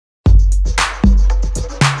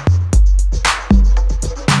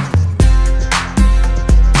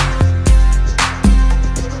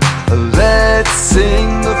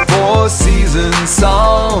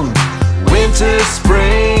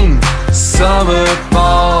summer,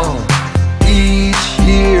 fall. Each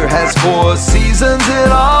year has 4 seasons in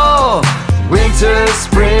all. Winter,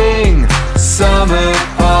 spring, summer,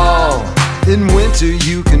 fall. In winter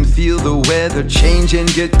you can feel the weather change and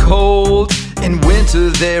get cold. In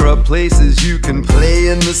winter there are places you can play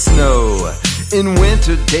in the snow. In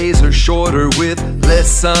winter days are shorter with less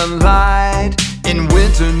sunlight. In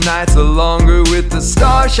winter nights are longer with the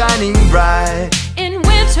stars shining bright. In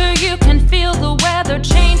winter you can feel the weather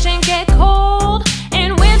change and get cold.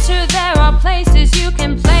 In winter there are places you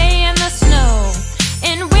can play in the snow.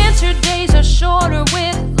 In winter days are shorter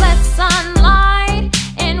with less sunlight.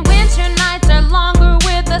 In winter nights are longer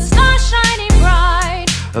with the stars shining bright.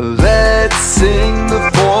 Let's sing the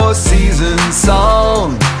 4 seasons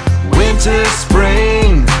song. Winter,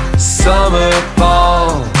 spring, summer,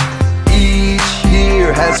 fall. Each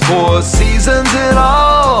year has 4 seasons in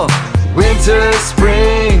all. Winter,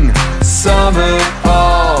 spring, summer,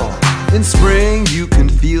 fall. In spring you can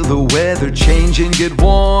feel the weather change and get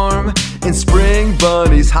warm. In spring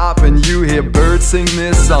bunnies hop and you hear birds sing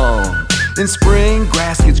this song. In spring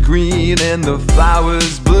grass gets green and the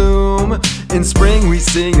flowers bloom. In spring we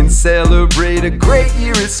sing and celebrate a great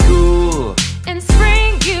year at school. In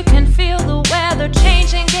spring you can feel the weather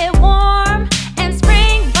change and get warm. In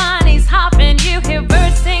spring bunnies hop and you hear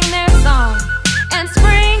birds sing their song. In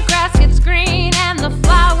spring grass gets green and the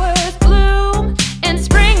flowers bloom. In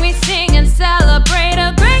spring we sing and celebrate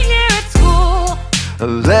a great year at school.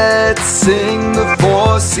 Let's sing the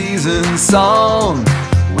 4 seasons song.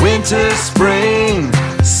 Winter, spring,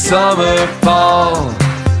 summer, fall.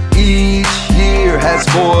 Each year has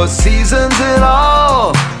 4 seasons in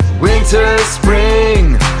all. Winter,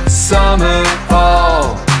 spring, summer,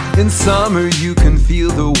 fall. In summer you can feel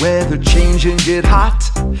the weather change and get hot.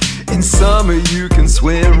 In summer you can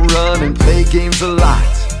swim, run and play games a lot.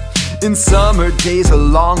 In summer days are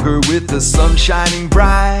longer with the sun shining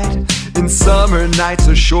bright. In summer nights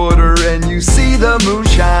are shorter and you see the moon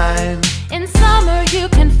shine. In summer you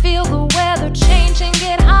can feel the weather change and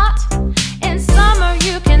get hot. In summer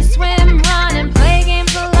you can swim, run and play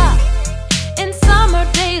games a lot. In summer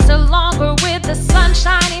days are longer with the sun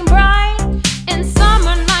shining bright. In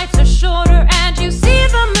summer nights are shorter and you see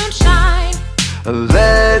the moon shine.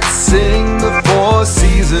 Let's sing the 4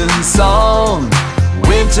 seasons song.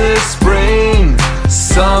 Winter, spring,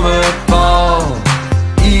 summer, fall.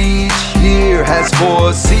 Each year has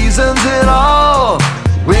 4 seasons in all.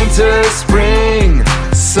 Winter, spring,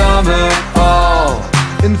 summer, fall.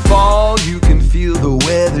 In fall you can feel the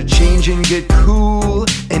weather change and get cool.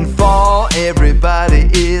 In fall everybody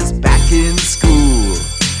is back in school.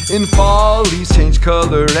 In fall leaves change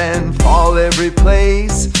color and fall every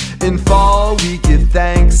place. In fall we give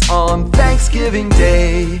thanks on Thanksgiving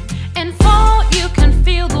Day. In fall you can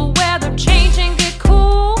feel the weather change and get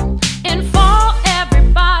cool. In fall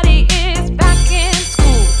everybody is back in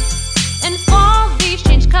school. In fall leaves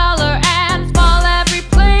change color and fall every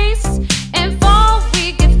place. In fall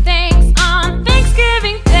we give thanks on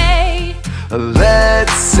Thanksgiving Day.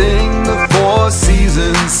 Let's sing the 4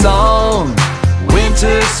 seasons song.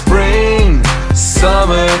 Winter, spring,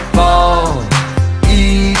 summer, fall.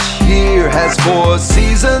 Each year has 4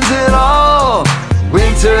 seasons in all.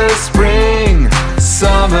 Winter, spring,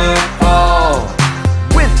 summer, fall.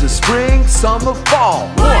 Winter, spring, summer, fall.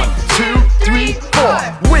 1, 2, 3,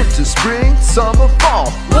 4. Winter, spring, summer, fall.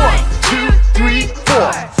 1, 2, 3,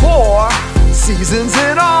 4. 4 seasons in